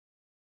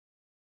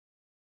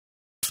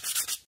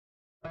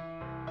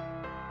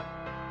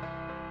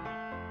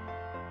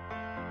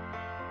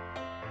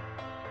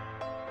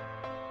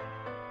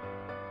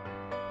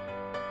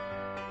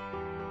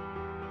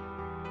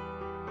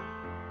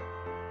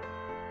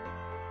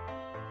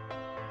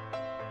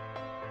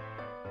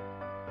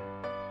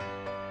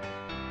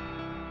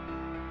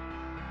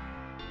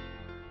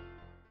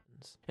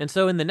And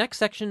so in the next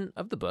section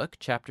of the book,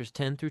 chapters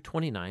 10 through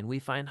 29, we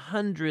find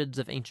hundreds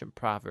of ancient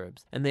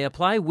proverbs, and they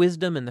apply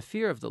wisdom and the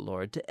fear of the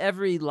Lord to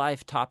every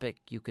life topic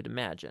you could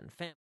imagine.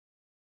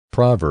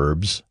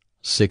 Proverbs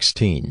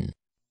 16.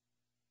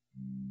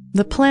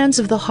 The plans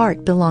of the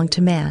heart belong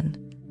to man,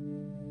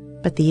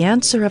 but the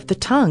answer of the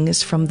tongue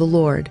is from the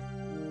Lord.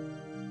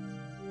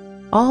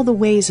 All the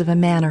ways of a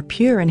man are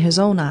pure in his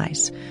own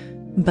eyes,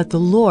 but the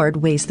Lord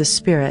weighs the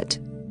spirit.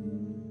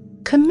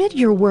 Commit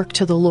your work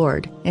to the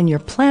Lord, and your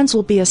plans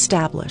will be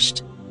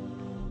established.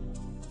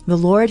 The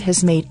Lord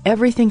has made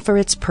everything for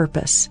its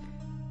purpose,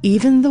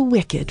 even the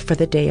wicked for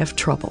the day of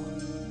trouble.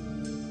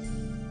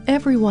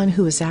 Everyone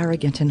who is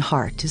arrogant in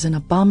heart is an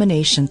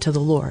abomination to the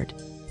Lord.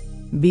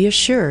 Be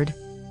assured,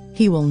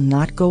 he will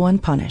not go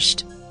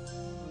unpunished.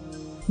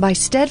 By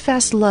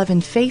steadfast love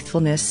and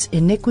faithfulness,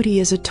 iniquity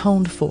is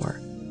atoned for,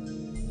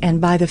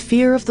 and by the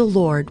fear of the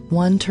Lord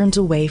one turns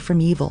away from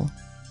evil.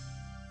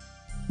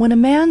 When a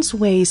man's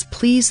ways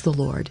please the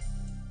Lord,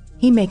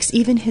 he makes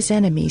even his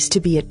enemies to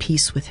be at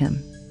peace with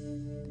him.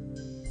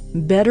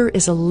 Better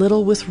is a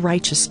little with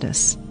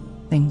righteousness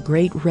than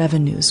great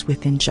revenues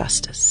with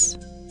injustice.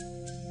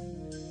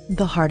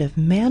 The heart of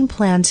man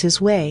plans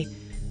his way,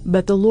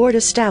 but the Lord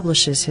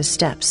establishes his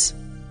steps.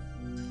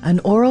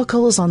 An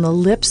oracle is on the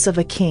lips of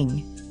a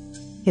king.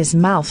 His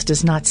mouth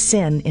does not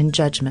sin in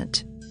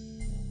judgment.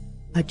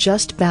 A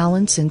just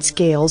balance and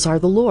scales are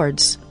the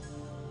Lord's.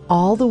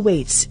 All the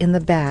weights in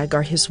the bag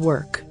are his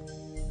work.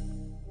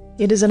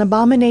 It is an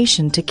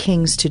abomination to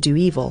kings to do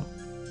evil,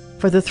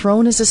 for the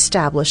throne is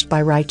established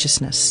by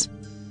righteousness.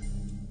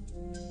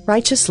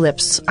 Righteous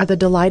lips are the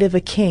delight of a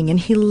king, and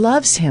he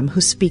loves him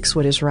who speaks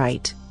what is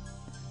right.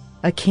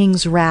 A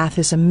king's wrath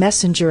is a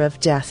messenger of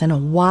death, and a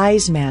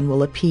wise man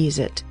will appease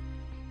it.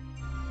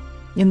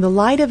 In the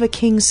light of a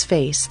king's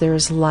face there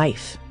is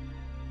life,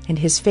 and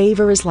his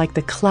favor is like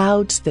the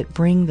clouds that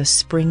bring the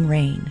spring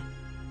rain.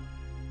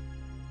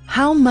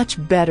 How much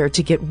better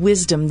to get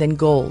wisdom than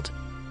gold!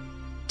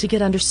 To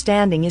get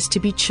understanding is to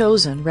be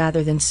chosen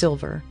rather than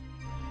silver.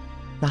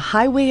 The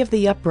highway of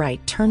the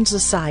upright turns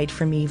aside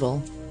from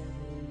evil.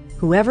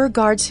 Whoever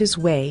guards his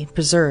way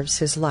preserves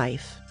his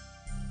life.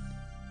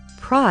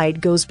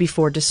 Pride goes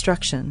before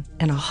destruction,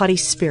 and a haughty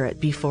spirit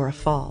before a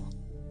fall.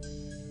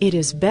 It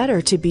is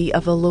better to be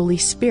of a lowly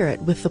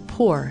spirit with the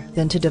poor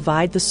than to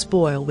divide the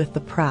spoil with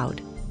the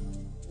proud.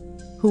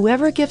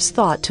 Whoever gives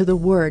thought to the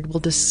word will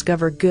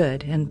discover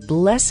good, and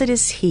blessed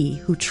is he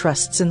who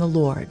trusts in the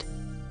Lord.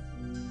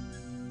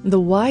 The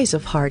wise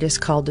of heart is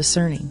called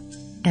discerning,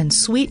 and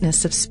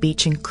sweetness of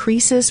speech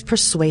increases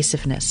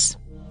persuasiveness.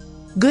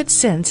 Good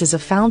sense is a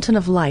fountain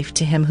of life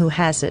to him who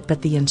has it,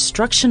 but the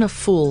instruction of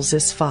fools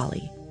is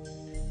folly.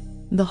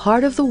 The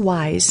heart of the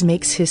wise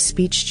makes his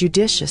speech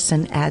judicious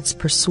and adds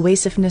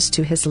persuasiveness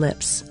to his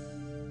lips.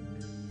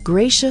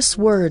 Gracious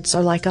words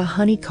are like a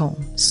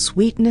honeycomb,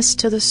 sweetness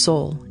to the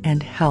soul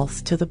and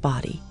health to the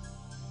body.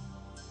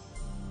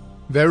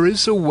 There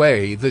is a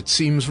way that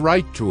seems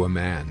right to a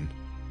man,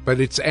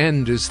 but its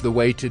end is the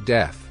way to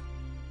death.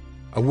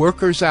 A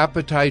worker's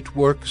appetite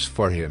works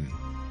for him,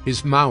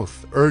 his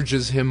mouth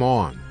urges him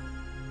on.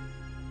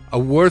 A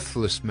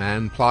worthless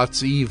man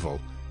plots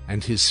evil,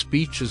 and his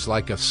speech is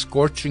like a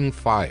scorching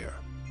fire.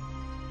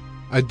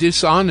 A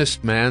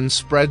dishonest man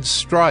spreads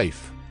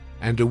strife,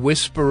 and a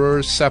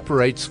whisperer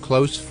separates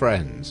close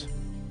friends.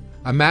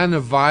 A man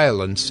of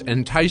violence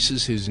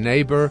entices his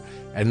neighbor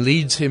and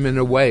leads him in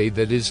a way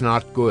that is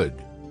not good.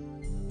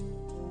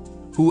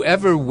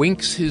 Whoever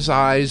winks his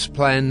eyes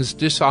plans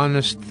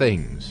dishonest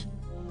things.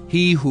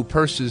 He who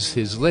purses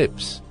his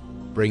lips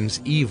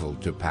brings evil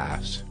to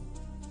pass.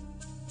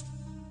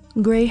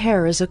 Gray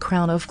hair is a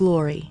crown of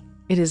glory.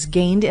 It is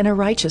gained in a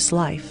righteous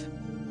life.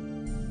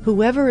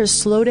 Whoever is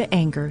slow to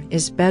anger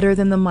is better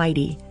than the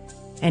mighty,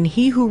 and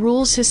he who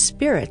rules his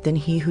spirit than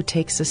he who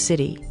takes a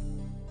city.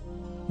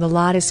 The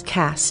lot is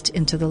cast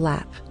into the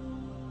lap,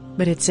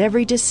 but its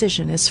every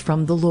decision is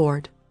from the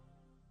Lord.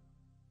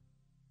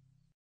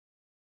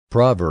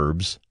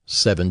 Proverbs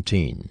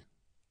 17.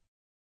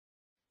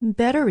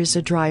 Better is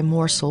a dry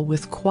morsel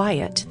with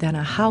quiet than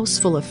a house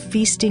full of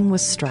feasting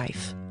with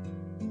strife.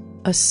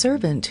 A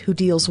servant who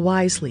deals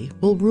wisely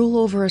will rule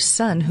over a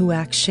son who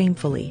acts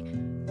shamefully,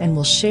 and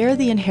will share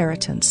the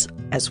inheritance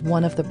as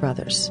one of the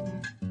brothers.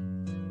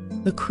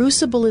 The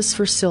crucible is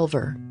for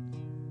silver,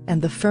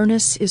 and the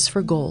furnace is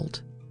for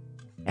gold,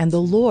 and the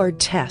Lord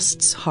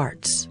tests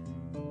hearts.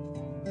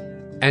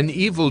 An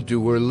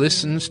evildoer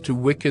listens to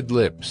wicked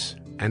lips,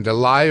 and a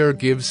liar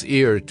gives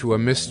ear to a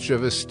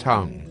mischievous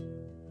tongue.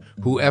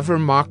 Whoever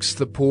mocks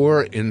the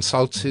poor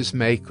insults his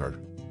Maker.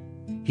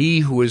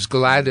 He who is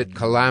glad at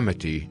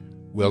calamity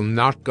will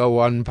not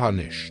go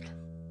unpunished.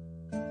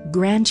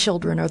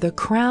 Grandchildren are the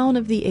crown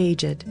of the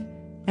aged,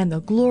 and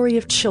the glory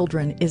of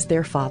children is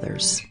their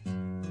fathers.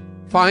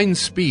 Fine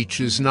speech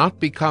is not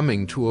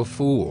becoming to a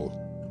fool.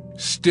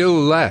 Still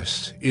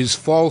less is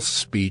false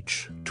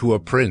speech to a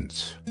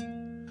prince.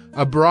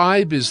 A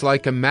bribe is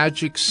like a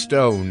magic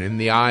stone in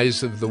the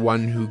eyes of the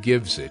one who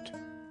gives it.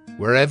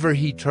 Wherever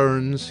he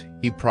turns,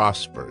 he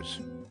prospers.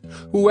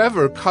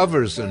 Whoever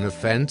covers an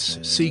offense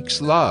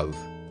seeks love,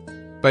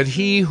 but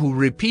he who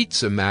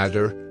repeats a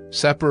matter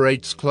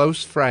separates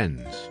close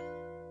friends.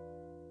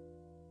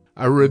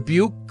 A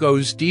rebuke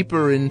goes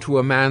deeper into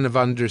a man of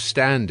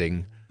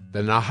understanding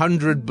than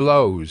 100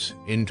 blows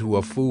into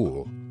a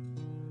fool.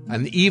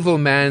 An evil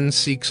man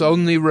seeks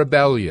only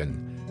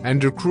rebellion,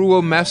 and a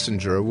cruel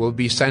messenger will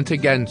be sent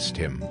against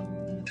him.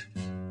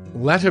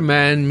 Let a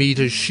man meet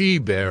a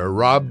she-bear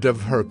robbed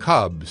of her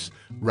cubs,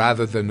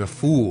 rather than a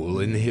fool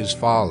in his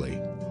folly.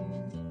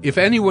 If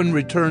anyone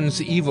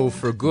returns evil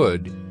for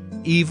good,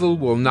 evil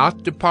will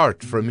not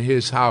depart from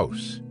his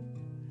house.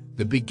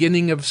 The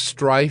beginning of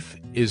strife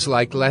is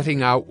like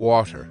letting out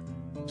water,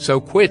 so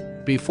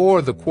quit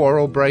before the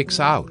quarrel breaks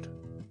out.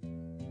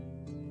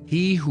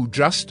 He who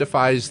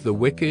justifies the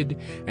wicked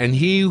and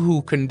he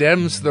who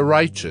condemns the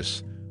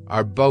righteous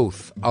are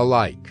both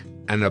alike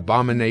an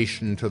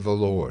abomination to the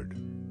Lord.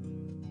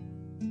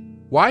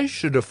 Why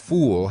should a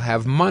fool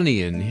have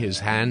money in his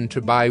hand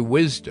to buy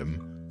wisdom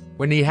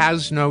when he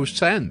has no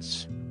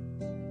sense?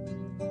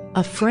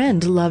 A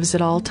friend loves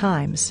at all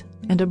times,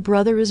 and a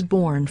brother is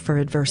born for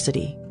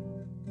adversity.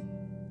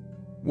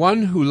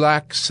 One who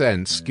lacks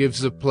sense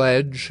gives a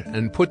pledge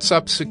and puts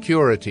up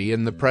security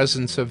in the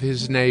presence of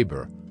his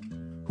neighbor.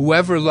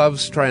 Whoever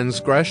loves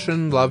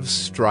transgression loves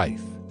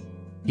strife.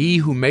 He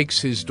who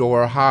makes his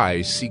door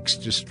high seeks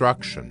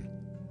destruction.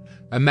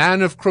 A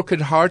man of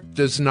crooked heart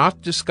does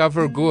not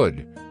discover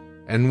good,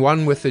 and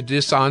one with a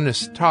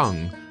dishonest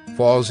tongue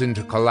falls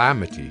into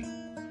calamity.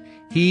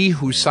 He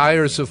who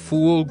sires a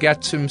fool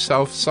gets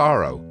himself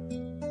sorrow,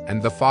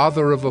 and the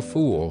father of a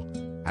fool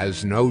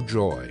has no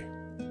joy.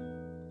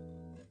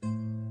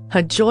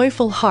 A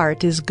joyful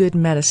heart is good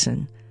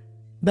medicine,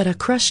 but a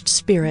crushed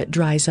spirit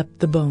dries up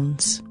the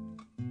bones.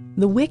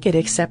 The wicked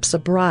accepts a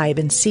bribe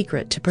in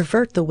secret to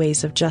pervert the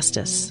ways of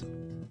justice.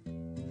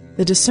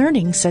 The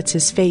discerning sets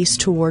his face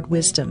toward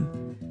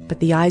wisdom, but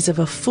the eyes of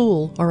a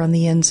fool are on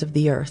the ends of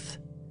the earth.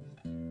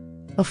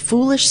 A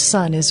foolish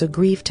son is a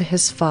grief to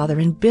his father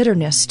and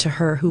bitterness to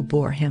her who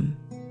bore him.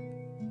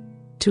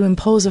 To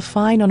impose a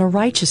fine on a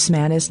righteous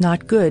man is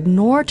not good,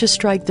 nor to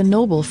strike the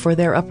noble for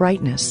their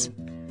uprightness.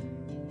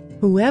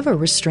 Whoever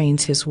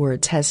restrains his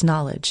words has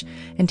knowledge,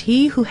 and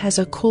he who has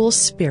a cool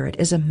spirit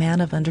is a man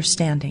of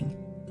understanding.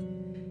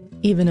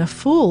 Even a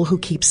fool who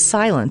keeps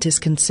silent is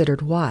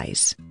considered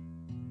wise.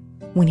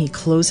 When he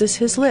closes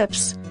his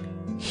lips,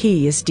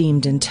 he is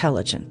deemed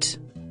intelligent.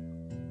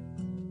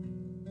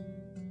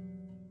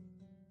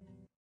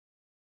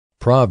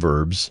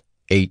 Proverbs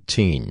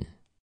 18.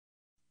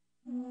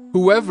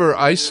 Whoever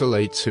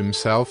isolates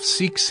himself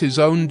seeks his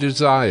own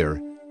desire.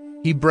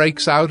 He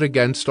breaks out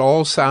against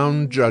all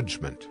sound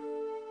judgment.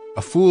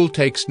 A fool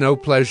takes no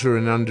pleasure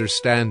in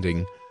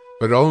understanding,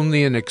 but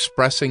only in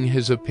expressing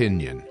his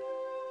opinion.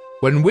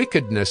 When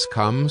wickedness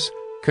comes,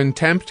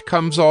 contempt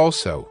comes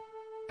also,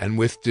 and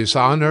with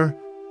dishonor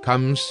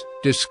comes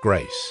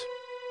disgrace.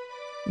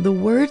 The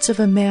words of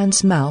a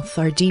man's mouth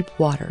are deep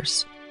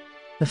waters.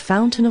 The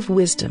fountain of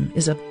wisdom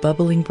is a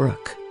bubbling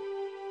brook.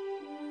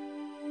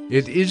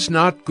 It is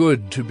not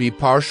good to be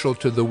partial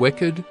to the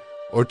wicked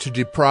or to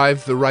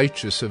deprive the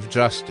righteous of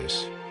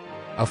justice.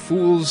 A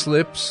fool's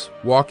lips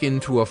walk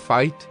into a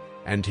fight,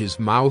 and his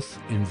mouth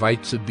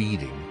invites a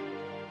beating.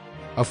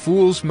 A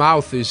fool's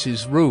mouth is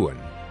his ruin,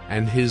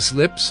 and his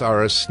lips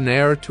are a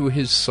snare to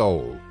his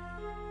soul.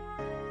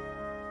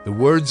 The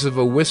words of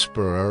a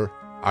whisperer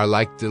are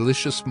like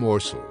delicious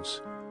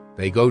morsels.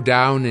 They go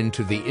down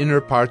into the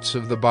inner parts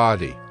of the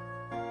body.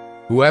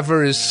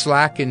 Whoever is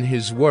slack in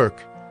his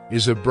work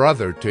is a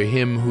brother to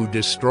him who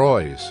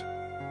destroys.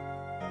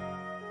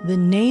 The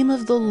name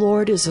of the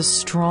Lord is a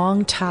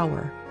strong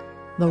tower.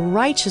 The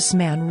righteous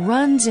man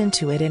runs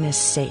into it and is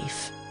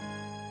safe.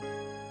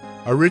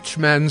 A rich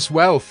man's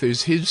wealth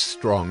is his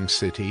strong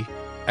city,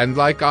 and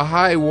like a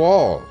high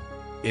wall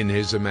in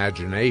his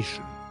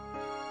imagination.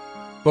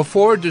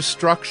 Before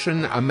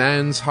destruction a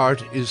man's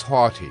heart is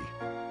haughty,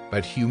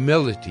 but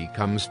humility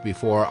comes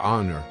before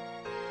honor.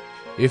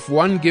 If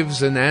one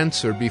gives an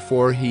answer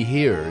before he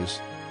hears,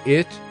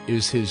 it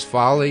is his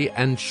folly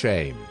and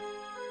shame.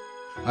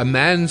 A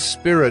man's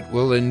spirit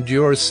will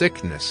endure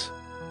sickness,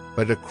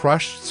 but a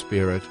crushed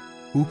spirit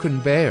who can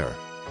bear?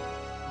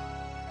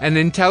 An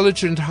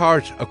intelligent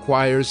heart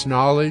acquires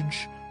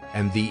knowledge,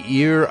 and the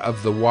ear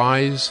of the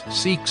wise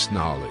seeks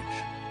knowledge.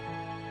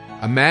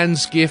 A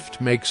man's gift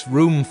makes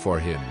room for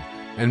him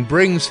and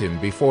brings him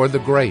before the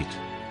great.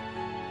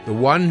 The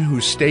one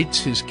who states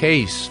his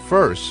case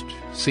first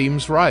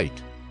seems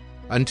right,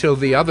 until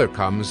the other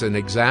comes and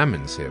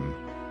examines him.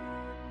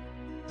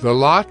 The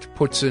lot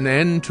puts an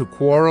end to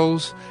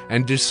quarrels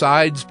and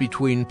decides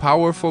between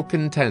powerful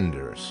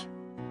contenders.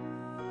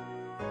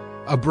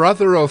 A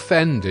brother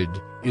offended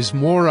is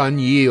more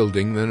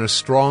unyielding than a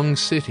strong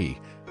city,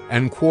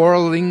 and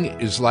quarreling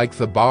is like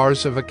the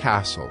bars of a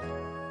castle.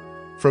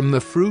 From the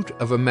fruit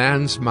of a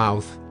man's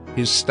mouth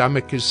his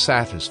stomach is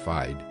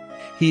satisfied.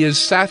 He is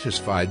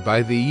satisfied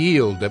by the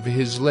yield of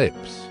his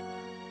lips.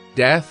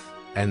 Death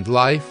and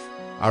life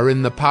are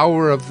in the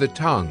power of the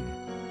tongue,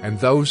 and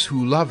those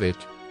who love it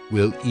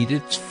will eat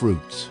its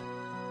fruits.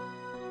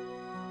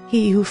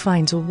 He who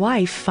finds a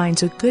wife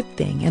finds a good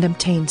thing and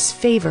obtains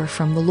favor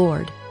from the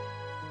Lord.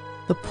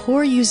 The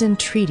poor use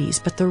entreaties,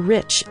 but the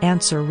rich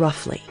answer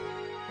roughly.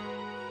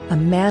 A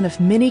man of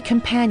many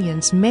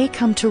companions may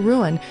come to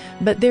ruin,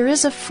 but there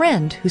is a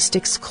friend who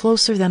sticks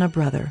closer than a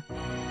brother.